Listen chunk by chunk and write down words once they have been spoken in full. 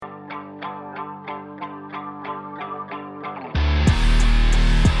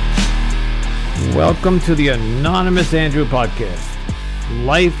Welcome to the Anonymous Andrew podcast.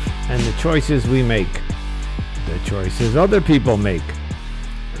 Life and the choices we make. The choices other people make.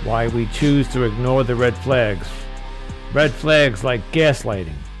 Why we choose to ignore the red flags. Red flags like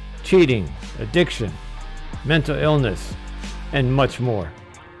gaslighting, cheating, addiction, mental illness, and much more.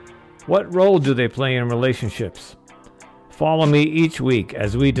 What role do they play in relationships? Follow me each week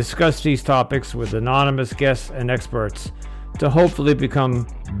as we discuss these topics with anonymous guests and experts to hopefully become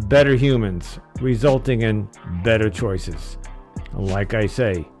better humans, resulting in better choices. Like I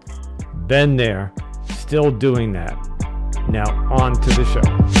say, been there, still doing that. Now on to the show.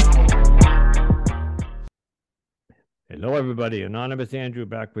 Hello everybody, Anonymous Andrew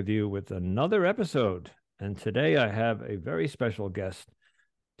back with you with another episode. And today I have a very special guest.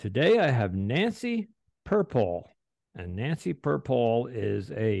 Today I have Nancy Perpall. And Nancy Perpall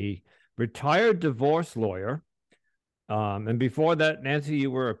is a retired divorce lawyer. And before that, Nancy,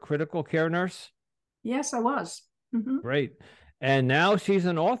 you were a critical care nurse? Yes, I was. Mm-hmm. Great. And now she's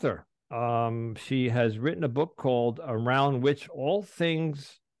an author. She has written a book called Around Which All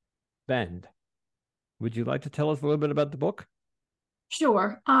Things Bend. Would you like to tell us a little bit about the book?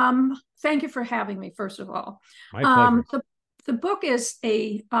 Sure. Thank you for having me, first of all. My pleasure. The book is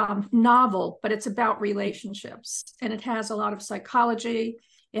a novel, but it's about relationships. And it has a lot of psychology.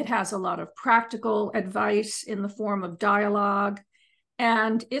 It has a lot of practical advice in the form of dialogue.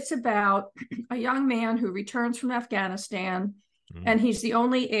 And it's about a young man who returns from Afghanistan, and he's the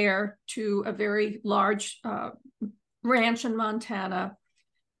only heir to a very large ranch in Montana.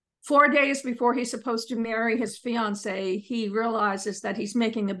 4 days before he's supposed to marry his fiancée, he realizes that he's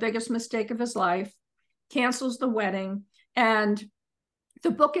making the biggest mistake of his life, cancels the wedding. And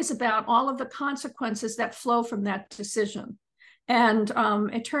the book is about all of the consequences that flow from that decision. And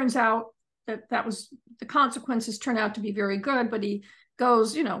it turns out that the consequences turn out to be very good, but he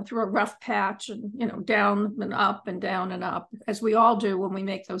goes, through a rough patch and, down and up and down and up, as we all do when we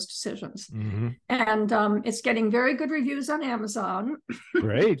make those decisions. Mm-hmm. And it's getting very good reviews on Amazon.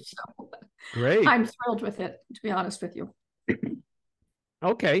 Great. Great. I'm thrilled with it, to be honest with you.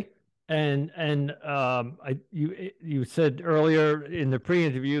 Okay. And you said earlier in the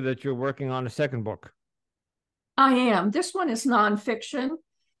pre-interview that you're working on a second book. I am. This one is nonfiction.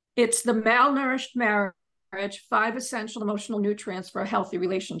 It's The Malnourished Marriage, 5 Essential Emotional Nutrients for a Healthy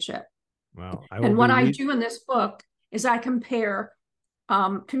Relationship. Wow. And what I do in this book is I compare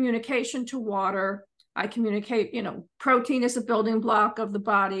communication to water. I communicate, protein is a building block of the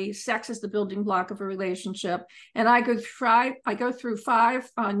body. Sex is the building block of a relationship. And I go through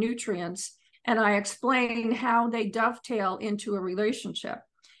 5 nutrients, and I explain how they dovetail into a relationship,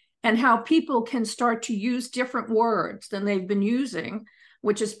 and how people can start to use different words than they've been using,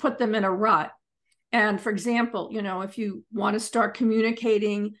 which has put them in a rut. And for example, if you want to start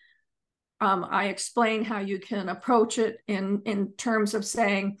communicating, I explain how you can approach it in terms of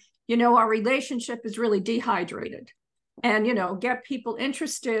saying, our relationship is really dehydrated, and, get people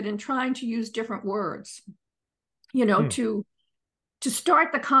interested in trying to use different words, to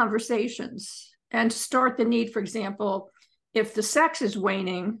start the conversations and to start the need. For example, if the sex is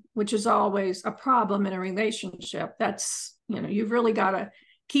waning, which is always a problem in a relationship, that's, you've really got to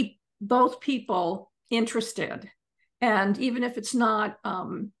keep both people interested. And even if it's not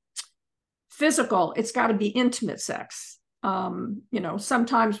physical, it's got to be intimate sex.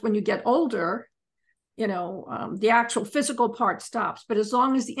 Sometimes when you get older, the actual physical part stops, but as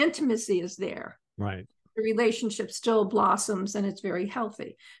long as the intimacy is there, right, the relationship still blossoms and it's very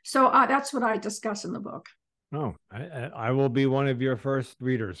healthy. So that's what I discuss in the book. Oh, I will be one of your first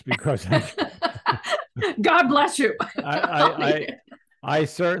readers because God bless you. I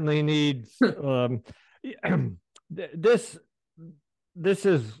certainly need this. This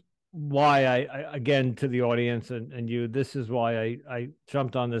is why I again, to the audience and you, this is why I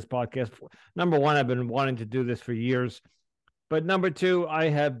jumped on this podcast. Number one, I've been wanting to do this for years, but number two, I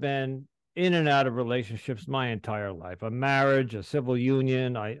have been in and out of relationships my entire life. A marriage, a civil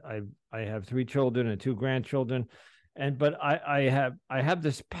union. I have 3 children and 2 grandchildren, but I have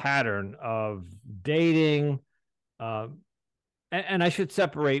this pattern of dating, and I should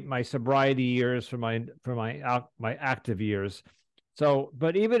separate my sobriety years from my active years. So,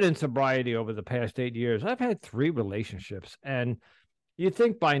 but even in sobriety over the past 8 years, I've had 3 relationships, and you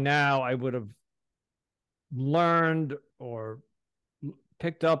think by now I would have learned or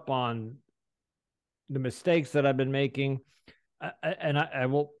picked up on the mistakes that I've been making. And I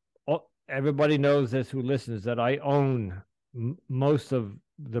will, everybody knows this who listens, that I own most of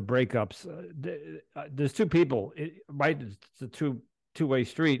the breakups. There's 2 people, right? It's a two-way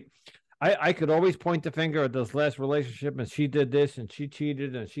street. I could always point the finger at this last relationship, and she did this, and she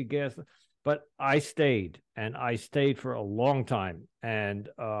cheated, and she gassed. but I stayed, and I stayed for a long time. And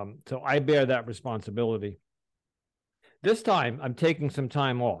so I bear that responsibility. This time, I'm taking some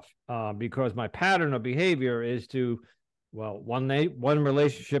time off because my pattern of behavior is to, well, one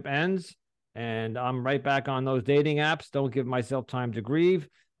relationship ends, and I'm right back on those dating apps. Don't give myself time to grieve.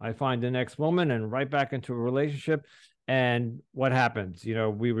 I find the next woman and right back into a relationship. And what happens?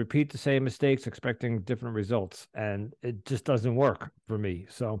 We repeat the same mistakes, expecting different results, and it just doesn't work for me.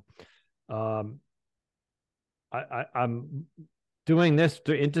 So I'm doing this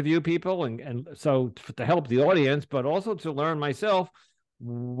to interview people and so to help the audience, but also to learn myself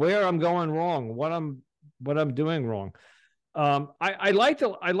where I'm going wrong, what I'm doing wrong. I liked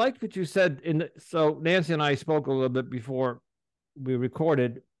what you said so Nancy and I spoke a little bit before we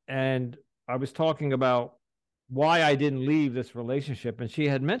recorded, and I was talking about why I didn't leave this relationship, and she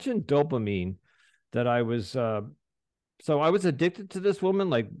had mentioned dopamine, that I was so I was addicted to this woman,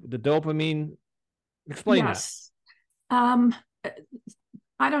 like the dopamine. Explain that. Yes.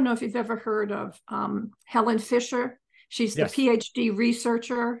 I don't know if you've ever heard of Helen Fisher. She's the PhD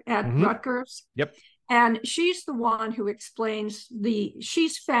researcher at Rutgers. Yep. And she's the one who explains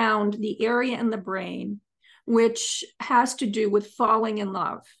she's found the area in the brain which has to do with falling in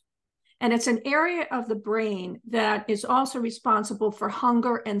love. And it's an area of the brain that is also responsible for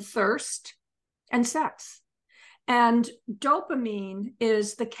hunger and thirst and sex. And dopamine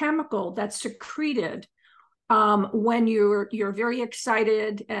is the chemical that's secreted when you're very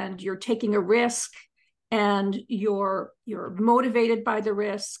excited and you're taking a risk and you're motivated by the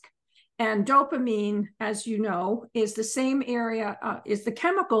risk. And dopamine, as you know, is the same area, is the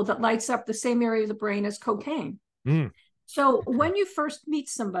chemical that lights up the same area of the brain as cocaine. So when you first meet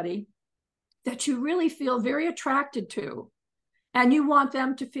somebody that you really feel very attracted to, and you want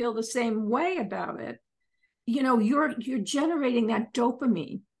them to feel the same way about it, you're generating that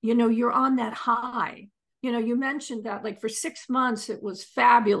dopamine. You're on that high. You mentioned that like for 6 months, it was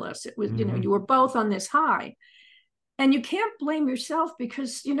fabulous. It was, you were both on this high. And you can't blame yourself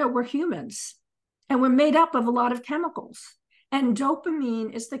because, we're humans and we're made up of a lot of chemicals. And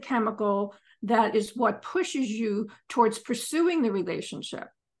dopamine is the chemical that is what pushes you towards pursuing the relationship.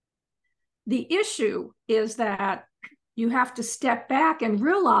 The issue is that you have to step back and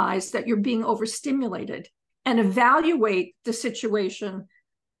realize that you're being overstimulated and evaluate the situation.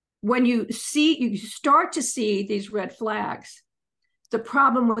 When you start to see these red flags. The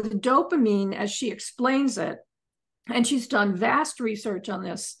problem with dopamine, as she explains it, and she's done vast research on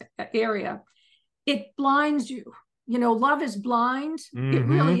this area, it blinds you. Love is blind. It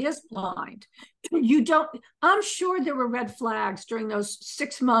really is blind. I'm sure there were red flags during those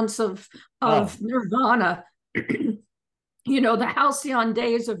 6 months of nirvana, the halcyon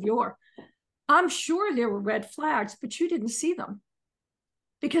days of yore. I'm sure there were red flags, but you didn't see them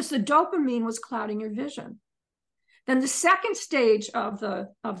because the dopamine was clouding your vision. Then the second stage of the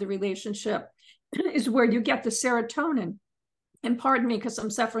relationship is where you get the serotonin. And pardon me, because I'm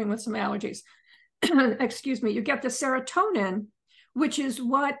suffering with some allergies. Excuse me. You get the serotonin, which is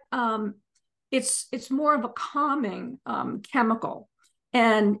what it's more of a calming chemical,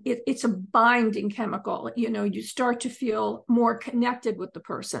 and it's a binding chemical. You start to feel more connected with the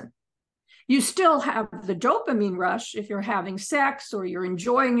person. You still have the dopamine rush if you're having sex or you're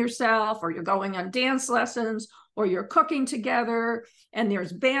enjoying yourself or you're going on dance lessons or you're cooking together and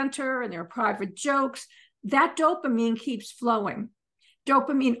there's banter and there are private jokes. That dopamine keeps flowing.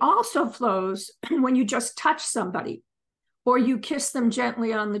 Dopamine also flows when you just touch somebody or you kiss them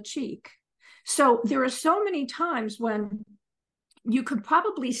gently on the cheek. So there are so many times when you could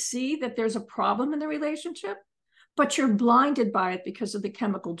probably see that there's a problem in the relationship, but you're blinded by it because of the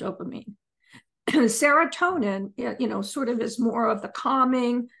chemical dopamine. Serotonin, sort of is more of the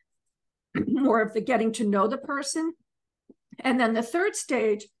calming, more of the getting to know the person. And then the third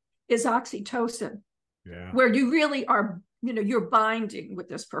stage is oxytocin, where you really are, you're binding with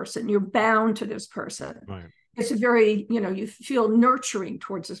this person. You're bound to this person. Right. It's a very, you feel nurturing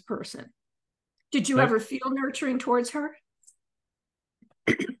towards this person. Did you ever feel nurturing towards her?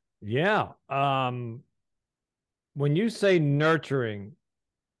 Yeah. When you say nurturing,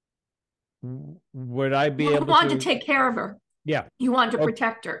 would I be able to? You wanted to take care of her. Yeah. You wanted to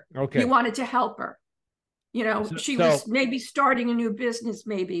protect her. Okay. You wanted to help her. She was maybe starting a new business,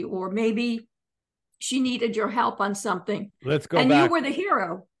 or maybe she needed your help on something. Let's go back. And you were the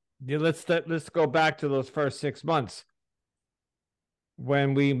hero. Yeah, let's go back to those first 6 months.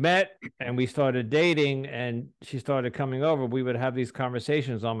 When we met and we started dating and she started coming over, we would have these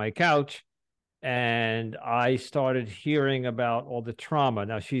conversations on my couch. And I started hearing about all the trauma.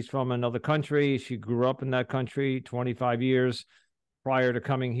 Now, she's from another country. She grew up in that country, 25 years.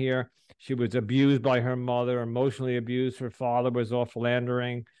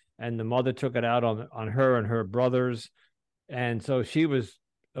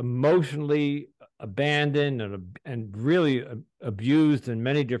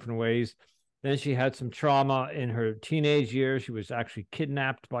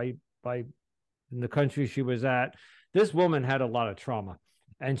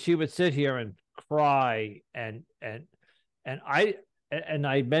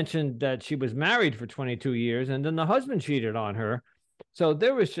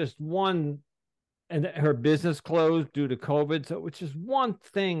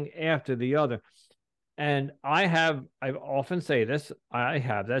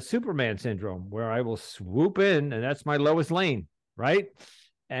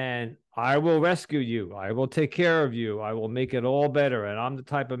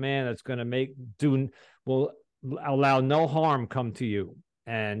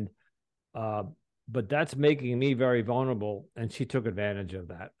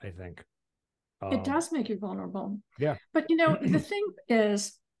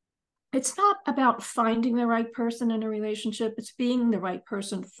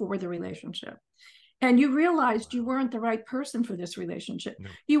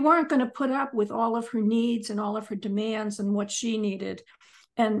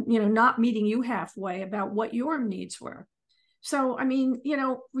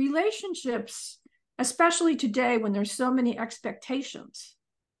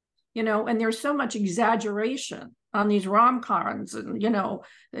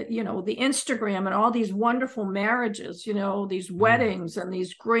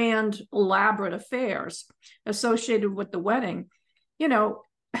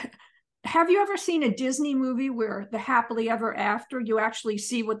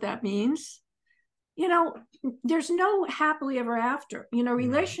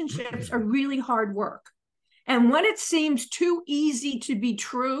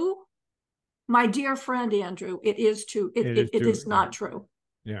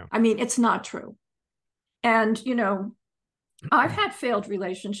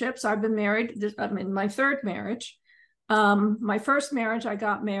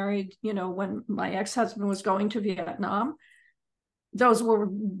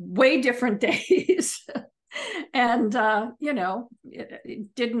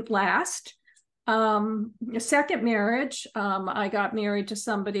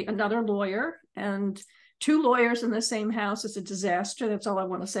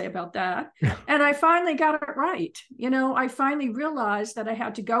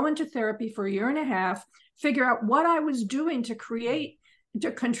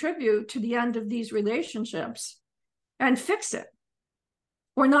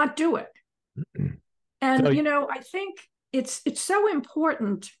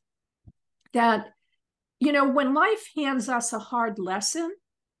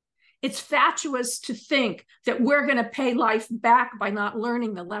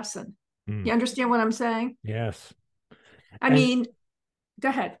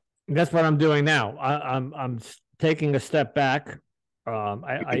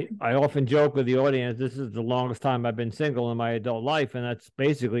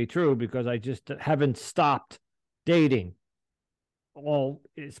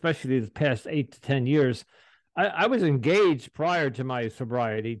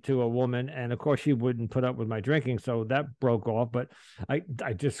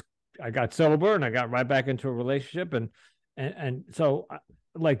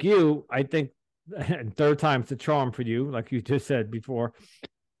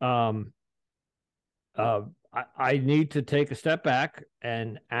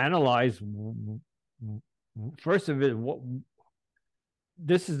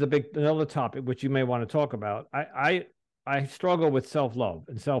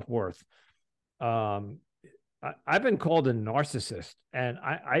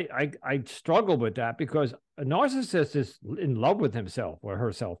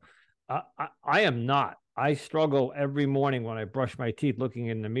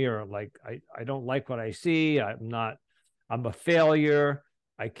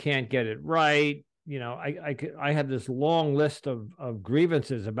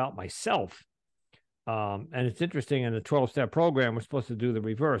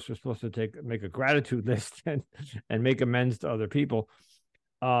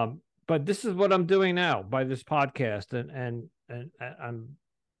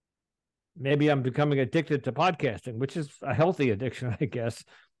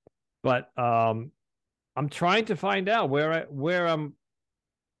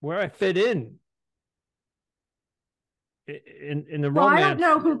 in the Well, I don't romance.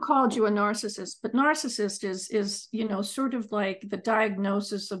 know who called you a narcissist, but narcissist is, sort of like the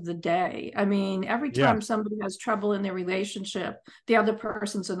diagnosis of the day. I mean, every Yeah. time somebody has trouble in their relationship, the other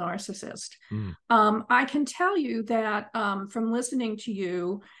person's a narcissist. Mm. I can tell you that from listening to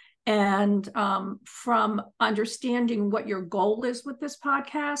you and from understanding what your goal is with this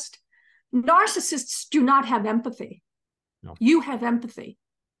podcast, narcissists do not have empathy. No. You have empathy.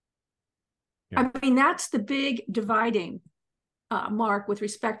 Yeah. I mean, that's the big dividing mark with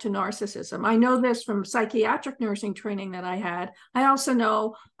respect to narcissism. I know this from psychiatric nursing training that I had. I also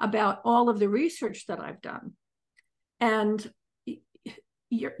know about all of the research that I've done. And,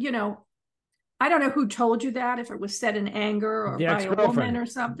 I don't know who told you that, if it was said in anger or The by a woman ex-girlfriend. or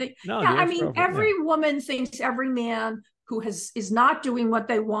something. No, Yeah, the I mean, ex-girlfriend. every woman thinks every man who is not doing what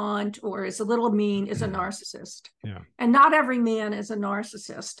they want or is a little mean is a narcissist. Yeah. And not every man is a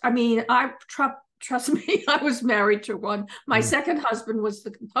narcissist. I mean, trust me, I was married to one. My second husband was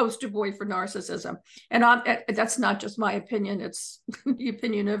the poster boy for narcissism. And that's not just my opinion, it's the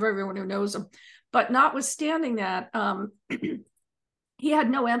opinion of everyone who knows him. But notwithstanding that, he had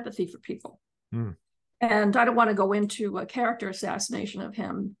no empathy for people. Mm. And I don't want to go into a character assassination of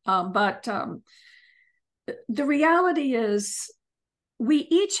him, but the reality is we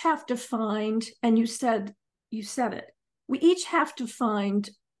each have to find, and you said it, we each have to find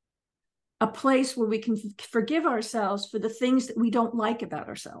a place where we can forgive ourselves for the things that we don't like about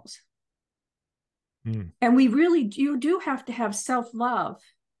ourselves. Mm. And you do have to have self-love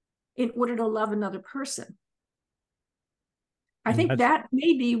in order to love another person. I think that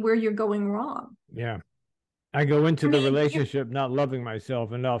may be where you're going wrong. Yeah. I go into the relationship not loving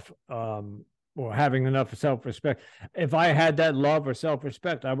myself enough, or having enough self-respect. If I had that love or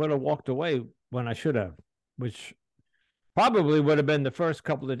self-respect, I would have walked away when I should have, which probably would have been the first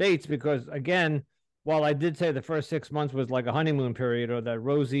couple of dates, because again, while I did say the first 6 months was like a honeymoon period or that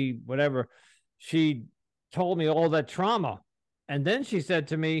rosy whatever, she told me all that trauma. And then she said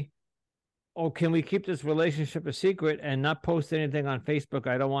to me, oh, can we keep this relationship a secret and not post anything on Facebook?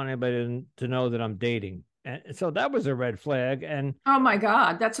 I don't want anybody to know that I'm dating. And so that was a red flag. And oh my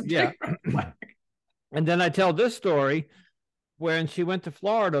God, that's a big red flag. And then I tell this story when she went to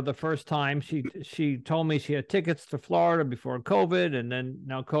Florida the first time. She told me she had tickets to Florida before COVID, and then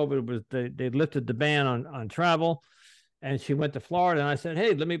now COVID was they lifted the ban on travel, and she went to Florida. And I said,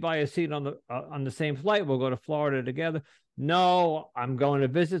 hey, let me buy a seat on the same flight. We'll go to Florida together. No, I'm going to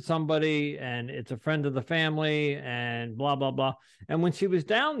visit somebody, and it's a friend of the family, and blah, blah, blah. And when she was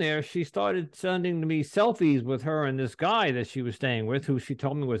down there, she started sending me selfies with her and this guy that she was staying with, who she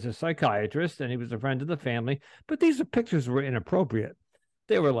told me was a psychiatrist, and he was a friend of the family. But these pictures were inappropriate.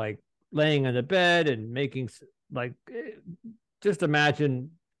 They were like laying in the bed and making, like, just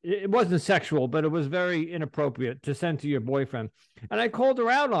imagine, it wasn't sexual, but it was very inappropriate to send to your boyfriend. And I called her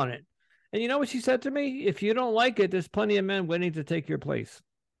out on it. And you know what she said to me? If you don't like it, there's plenty of men waiting to take your place.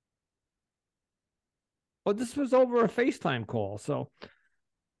 Well, this was over a FaceTime call. So,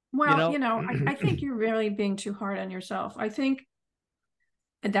 well, I think you're really being too hard on yourself. I think,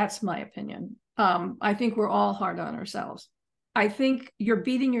 and that's my opinion. I think we're all hard on ourselves. I think you're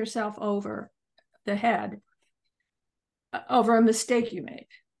beating yourself over the head over a mistake you made.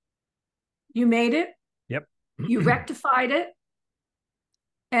 You made it. Yep. You rectified it.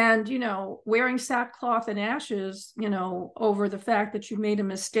 And, wearing sackcloth and ashes, over the fact that you made a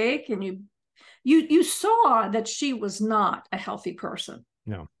mistake, and you saw that she was not a healthy person.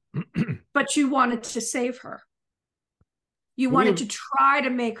 No. But you wanted to save her. You wanted to try to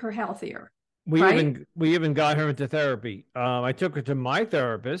make her healthier. We even got her into therapy. I took her to my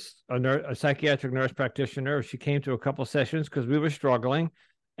therapist, a psychiatric nurse practitioner. She came to a couple sessions because we were struggling,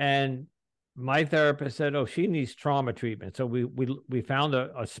 and my therapist said, oh, she needs trauma treatment. So we found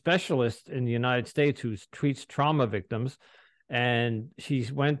a specialist in the United States who treats trauma victims. And she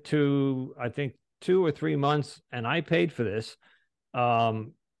went to, I think, 2 or 3 months, and I paid for this.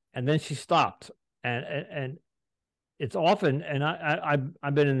 And then she stopped. And it's often, and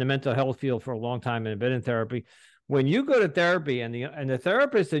I've been in the mental health field for a long time and I've been in therapy. When you go to therapy and the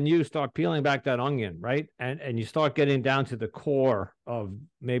therapist and you start peeling back that onion, right? And you start getting down to the core of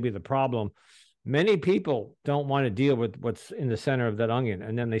maybe the problem, many people don't want to deal with what's in the center of that onion,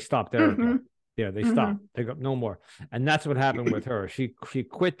 and then they stop therapy. Mm-hmm. Yeah, they stop. They go, no more. And that's what happened with her. She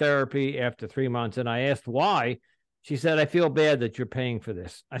quit therapy after 3 months, and I asked why. She said, I feel bad that you're paying for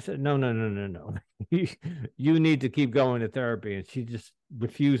this. I said, no. You need to keep going to therapy. And she just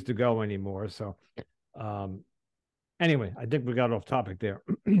refused to go anymore. So, anyway, I think we got off topic there.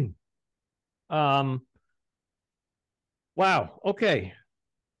 Wow. Okay.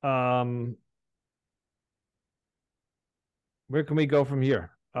 where can we go from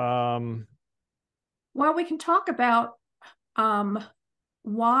here? Well, we can talk about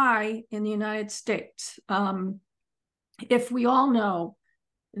why in the United States, if we all know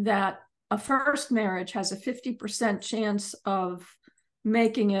that a first marriage has a 50% chance of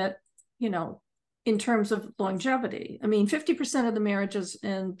making it, in terms of longevity. I mean, 50% of the marriages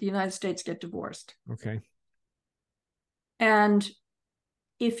in the United States get divorced. Okay. And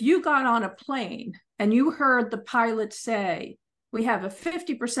if you got on a plane and you heard the pilot say, we have a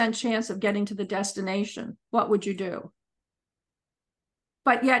 50% chance of getting to the destination, what would you do?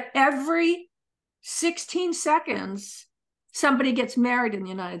 But yet every 16 seconds, somebody gets married in the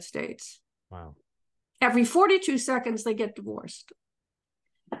United States. Wow. Every 42 seconds, they get divorced.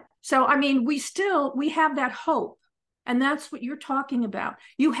 So, I mean, we have that hope. And that's what you're talking about.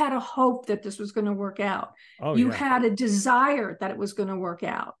 You had a hope that this was going to work out. Oh, you yeah. had a desire that it was going to work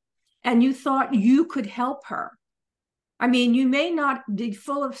out. And you thought you could help her. I mean, you may not be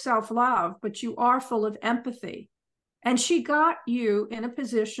full of self-love, but you are full of empathy. And she got you in a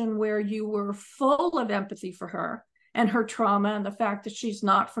position where you were full of empathy for her and her trauma and the fact that she's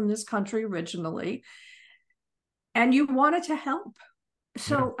not from this country originally. And you wanted to help.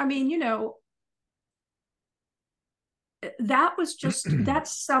 So, yeah. I mean, that was just,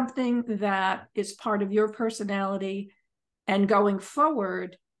 that's something that is part of your personality. And going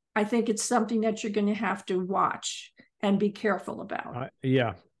forward, I think it's something that you're going to have to watch and be careful about.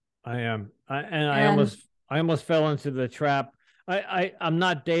 Yeah, I am. I almost fell into the trap. I'm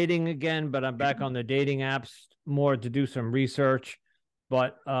not dating again, but I'm back on the dating apps more to do some research.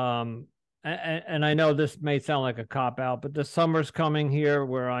 But and I know this may sound like a cop out, but the summer's coming here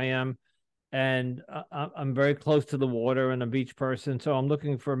where I am, and I'm very close to the water and a beach person, so I'm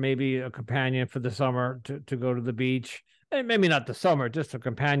looking for maybe a companion for the summer to go to the beach, and maybe not the summer, just a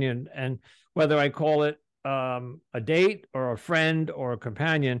companion. And whether I call it a date or a friend or a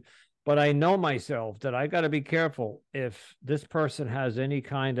companion, but I know myself that I got to be careful if this person has any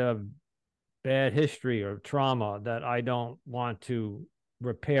kind of bad history or trauma, that I don't want to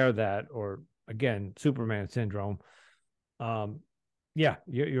repair that, or again, Superman syndrome. Yeah,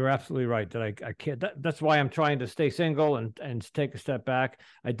 you're absolutely right that I can't. That's why I'm trying to stay single and take a step back.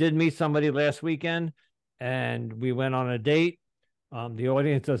 I did meet somebody last weekend, and we went on a date. The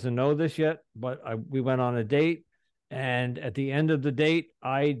audience doesn't know this yet, but we went on a date, and at the end of the date,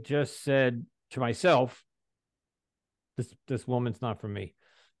 I just said to myself, "This woman's not for me."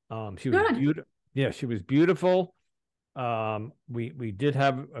 She was beautiful. Yeah, she was beautiful. We did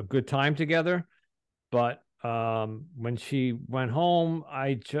have a good time together, but when she went home,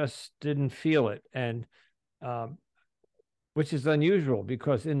 I just didn't feel it, and which is unusual,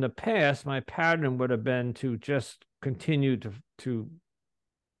 because in the past my pattern would have been to just continue to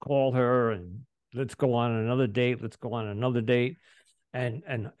call her and let's go on another date,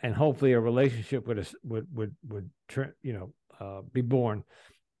 and hopefully a relationship would be born.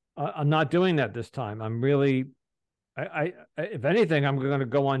 I'm not doing that this time. I'm really, I if anything, I'm going to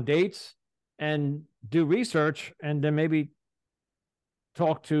go on dates and do research, and then maybe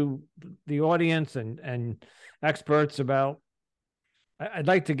talk to the audience and experts about. I'd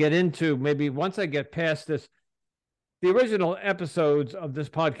like to get into, maybe once I get past this. The original episodes of this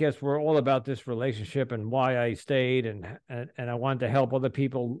podcast were all about this relationship and why I stayed, and I wanted to help other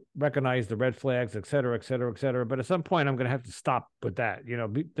people recognize the red flags, et cetera, et cetera, et cetera. But at some point, I'm going to have to stop with that.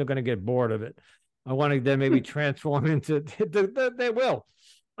 They're going to get bored of it. I want to then maybe transform into. They will.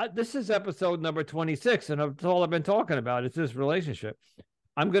 This is episode number 26, and that's all I've been talking about. It's this relationship.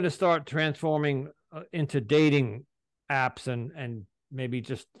 I'm going to start transforming into dating apps and maybe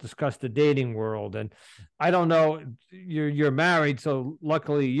just discuss the dating world. And I don't know, you're married, so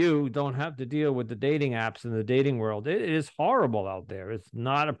luckily you don't have to deal with the dating apps and the dating world. It is horrible out there. It's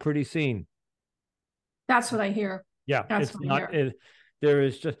not a pretty scene. That's what I hear. Yeah, it's not. There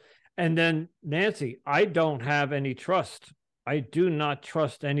is just, and then Nancy, I don't have any trust. I do not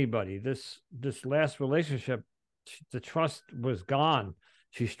trust anybody. This last relationship, the trust was gone.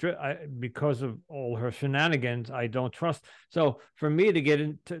 Because of all her shenanigans, I don't trust. So for me to get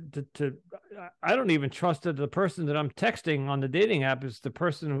into, I don't even trust that the person that I'm texting on the dating app is the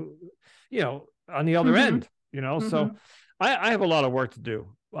person who, on the other end, So I have a lot of work to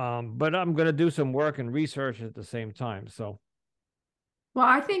do, but I'm going to do some work and research at the same time. So. Well,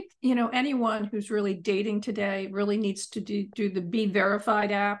 I think, anyone who's really dating today really needs to do the Be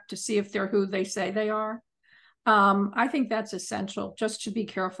Verified app to see if they're who they say they are. I think that's essential, just to be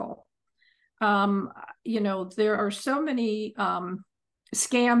careful. There are so many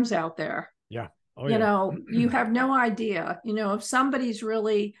scams out there. Yeah. Oh, yeah. You have no idea, if somebody's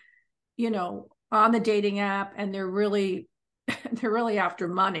really, on the dating app and they're really they're really after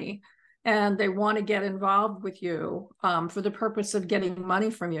money, and they want to get involved with you for the purpose of getting money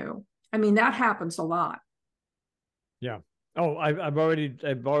from you. I mean, that happens a lot. Yeah. Oh, I've already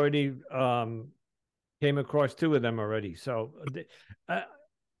came across two of them already. So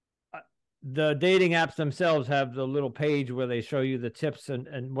the dating apps themselves have the little page where they show you the tips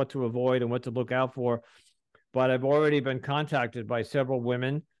and what to avoid and what to look out for. But I've already been contacted by several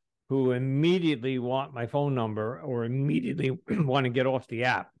women who immediately want my phone number or immediately want to get off the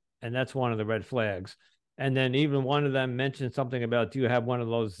app. And that's one of the red flags. And then even one of them mentioned something about, do you have one of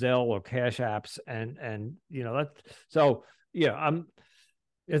those Zelle or Cash apps? And you know, that's so, yeah,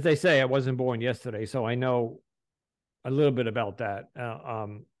 as they say, I wasn't born yesterday, so I know a little bit about that.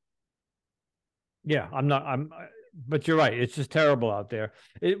 Yeah, but you're right. It's just terrible out there.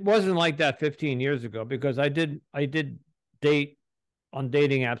 It wasn't like that 15 years ago, because I did date on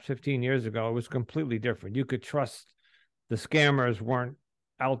dating apps 15 years ago. It was completely different. You could trust the scammers weren't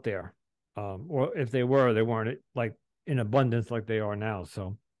out there. Or if they were, they weren't like in abundance like they are now.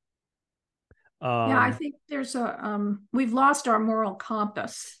 So, Yeah, I think there's we've lost our moral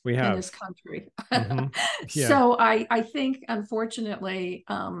compass in this country. Mm-hmm. Yeah. So I think, unfortunately,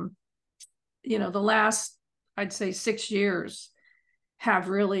 the last, I'd say 6 years have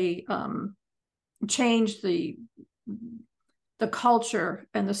really changed the culture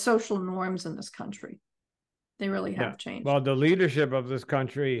and the social norms in this country. They really have changed. Well, the leadership of this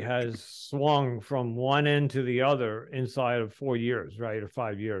country has swung from one end to the other inside of 4 years, right, or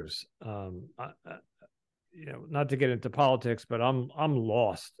 5 years. Not to get into politics, but I'm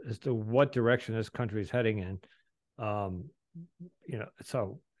lost as to what direction this country is heading in.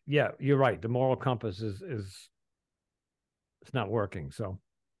 So yeah, you're right. The moral compass is it's not working. So,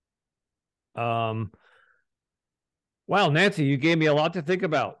 wow, Nancy, you gave me a lot to think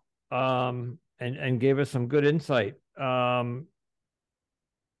about. And gave us some good insight. Can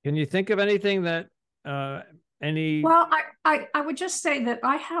you think of anything that Well, I would just say that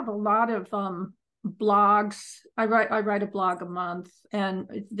I have a lot of blogs. I write a blog a month, and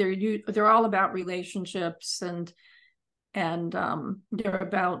they're all about relationships, and they're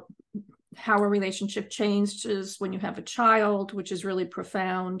about how a relationship changes when you have a child, which is really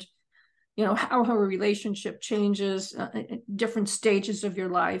profound. How a relationship changes at different stages of your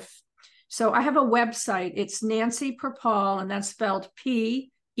life. So I have a website. It's Nancy Perpall, and that's spelled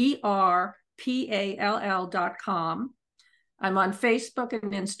PERPALL.com. I'm on Facebook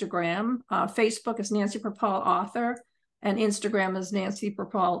and Instagram. Facebook is Nancy Perpall Author, and Instagram is Nancy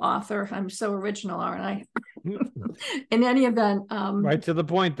Perpall Author. I'm so original, aren't I? In any event. Right to the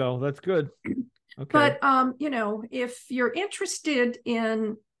point, though. That's good. But, Okay. if you're interested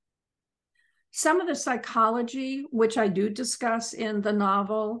in some of the psychology, which I do discuss in the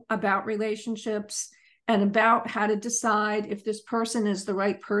novel about relationships and about how to decide if this person is the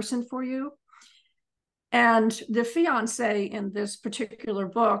right person for you. And the fiance in this particular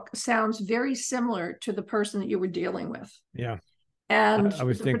book sounds very similar to the person that you were dealing with. Yeah. And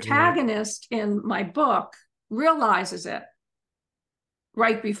the protagonist in my book realizes it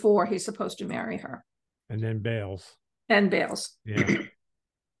right before he's supposed to marry her. And then bails. Yeah.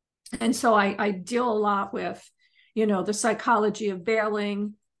 And so I deal a lot with, the psychology of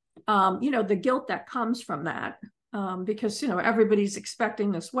bailing, the guilt that comes from that, because, everybody's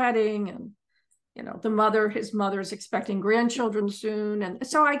expecting this wedding, and, his mother's expecting grandchildren soon. And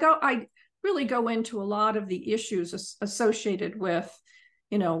so I really go into a lot of the issues associated with,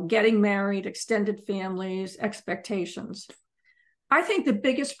 getting married, extended families, expectations. I think the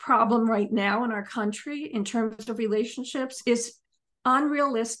biggest problem right now in our country in terms of relationships is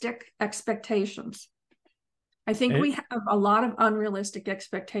unrealistic expectations. I think we have a lot of unrealistic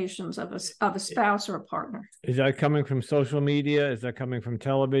expectations of a spouse or a partner. Is that coming from social media? Is that coming from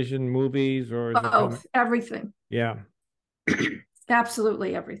television, movies, or is both? Everything. Yeah.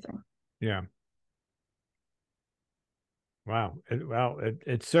 Absolutely everything. Yeah. Wow.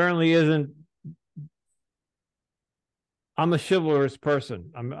 It certainly isn't. I'm a chivalrous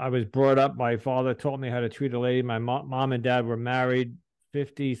person. I was brought up. My father taught me how to treat a lady. My mom and dad were married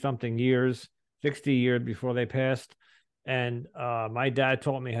 50 something years, 60 years before they passed. And my dad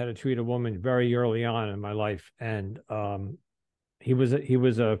taught me how to treat a woman very early on in my life. And he was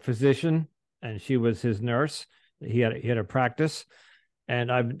a physician, and she was his nurse. He had a practice,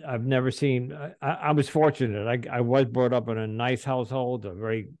 and I've never seen. I was fortunate. I was brought up in a nice household, a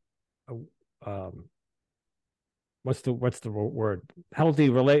very what's the word?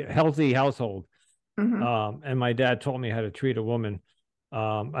 Healthy household. Mm-hmm. And my dad taught me how to treat a woman.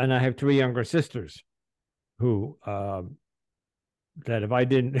 And I have 3 younger sisters who, that if I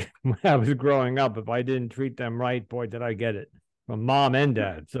didn't, when I was growing up, if I didn't treat them right, boy, did I get it. from mom and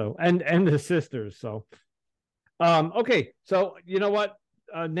dad. So and the sisters. So okay. So you know what,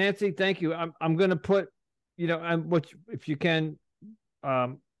 Nancy, thank you. I'm gonna put, which if you can,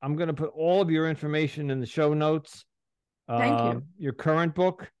 I'm gonna put all of your information in the show notes. Thank you. Your current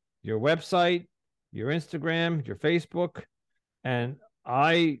book, your website, your Instagram, your Facebook, and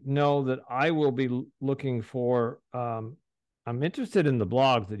I know that I will be looking for. I'm interested in the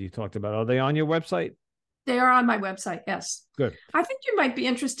blogs that you talked about. Are they on your website? They are on my website. Yes. Good. I think you might be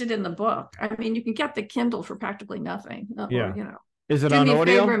interested in the book. I mean, you can get the Kindle for practically nothing, Yeah. or Is it do on me a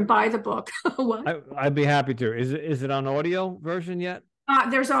audio? favor and buy the book. What? I'd be happy to. Is it on audio version yet?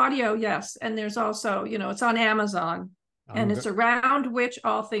 There's audio, yes, and there's also, it's on Amazon, and it's Around Which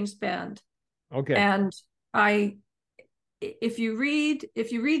All Things Bend. Okay. And if you read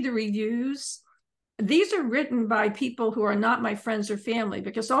the reviews, these are written by people who are not my friends or family,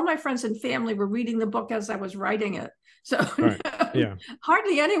 because all my friends and family were reading the book as I was writing it. So yeah,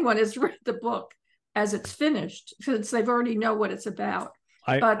 hardly anyone has read the book as it's finished, since they've already know what it's about.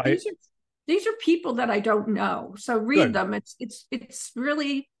 But these are people that I don't know. So read them. It's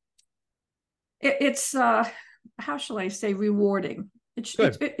really, it's how shall I say, rewarding. It's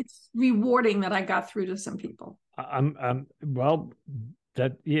rewarding that I got through to some people. Well,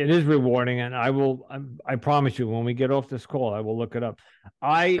 that it is rewarding, and I promise you, when we get off this call, I will look it up.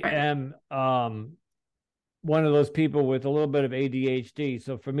 I am one of those people with a little bit of ADHD,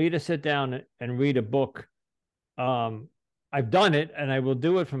 so for me to sit down and read a book, I've done it, and I will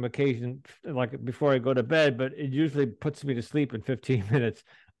do it from occasion, like before I go to bed, but it usually puts me to sleep in 15 minutes.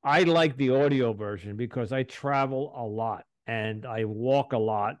 I like the audio version because I travel a lot and I walk a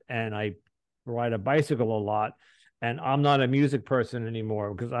lot and I ride a bicycle a lot. And I'm not a music person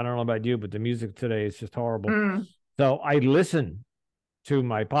anymore, because I don't know about you, but the music today is just horrible. So I listen to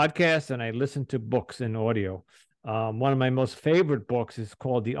my podcasts and I listen to books in audio. One of my most favorite books is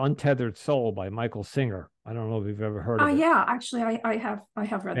called The Untethered Soul by Michael Singer. I don't know if you've ever heard of it. Yeah, actually, I have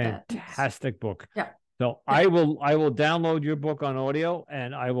read that. Fantastic book. Yeah. So yeah. I will download your book on audio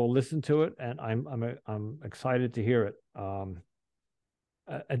and I will listen to it, and I'm excited to hear it.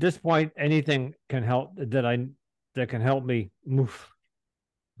 At this point, anything can help that can help me move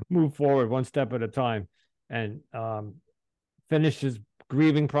forward one step at a time, and finish his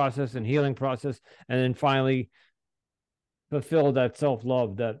grieving process and healing process, and then finally fulfill that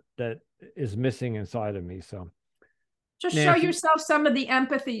self-love that is missing inside of me. So just Nancy, show yourself some of the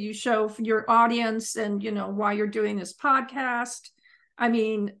empathy you show for your audience, and why you're doing this podcast. I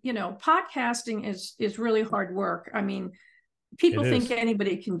mean, podcasting is really hard work. I mean, people think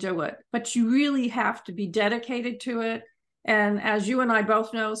anybody can do it, but you really have to be dedicated to it. And as you and I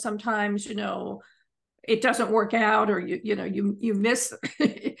both know, sometimes, it doesn't work out, or you miss,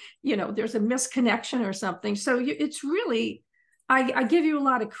 there's a misconnection or something. So it's really, I give you a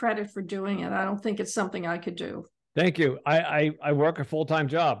lot of credit for doing it. I don't think it's something I could do. Thank you. I work a full-time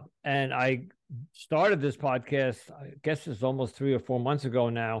job, and I started this podcast, I guess it's almost 3 or 4 months ago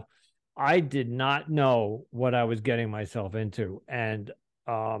now. I did not know what I was getting myself into. And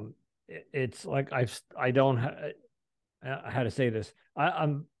it's like I don't how to say this.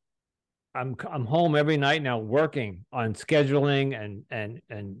 I'm home every night now, working on scheduling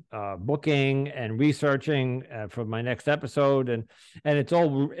and booking and researching for my next episode, and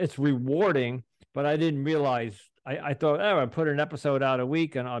it's rewarding. But I didn't realize. I thought, I put an episode out a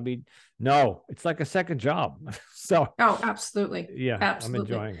week and no, it's like a second job. So absolutely. Yeah,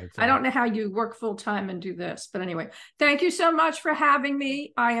 absolutely. I'm enjoying it. So. I don't know how you work full time and do this, but anyway, thank you so much for having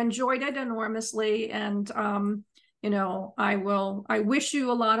me. I enjoyed it enormously, and I wish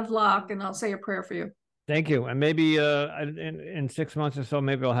you a lot of luck, and I'll say a prayer for you. Thank you. And maybe in 6 months or so,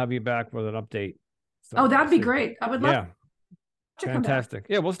 maybe I'll have you back with an update. So that'd be great. I would love. Yeah. Fantastic.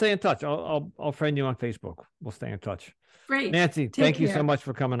 Yeah, we'll stay in touch. I'll friend you on Facebook. We'll stay in touch. Great. Nancy, thank you so much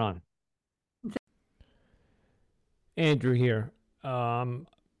for coming on. Andrew here. I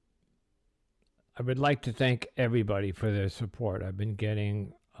would like to thank everybody for their support. I've been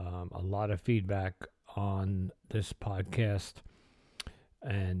getting a lot of feedback on this podcast,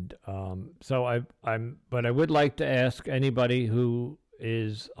 and but I would like to ask anybody who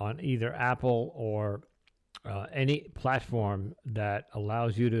is on either Apple or any platform that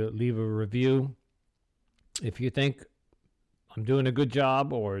allows you to leave a review. If you think I'm doing a good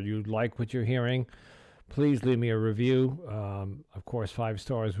job or you like what you're hearing, please leave me a review. Of course, 5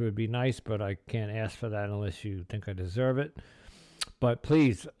 stars would be nice, but I can't ask for that unless you think I deserve it. But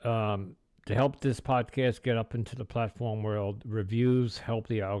please, to help this podcast get up into the platform world, reviews help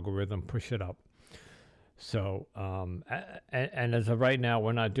the algorithm push it up. So, and as of right now,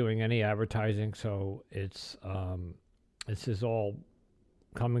 we're not doing any advertising, so it's This is all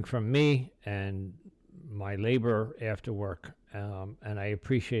coming from me and my labor after work. And I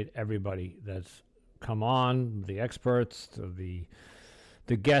appreciate everybody that's come on, the experts, the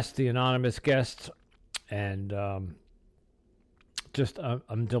guests, the anonymous guests. And I'm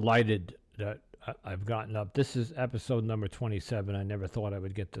delighted that I've gotten up. This is episode number 27. I never thought I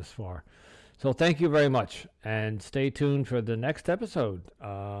would get this far. So thank you very much. And stay tuned for the next episode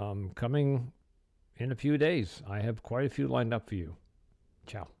coming in a few days. I have quite a few lined up for you.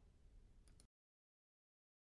 Ciao.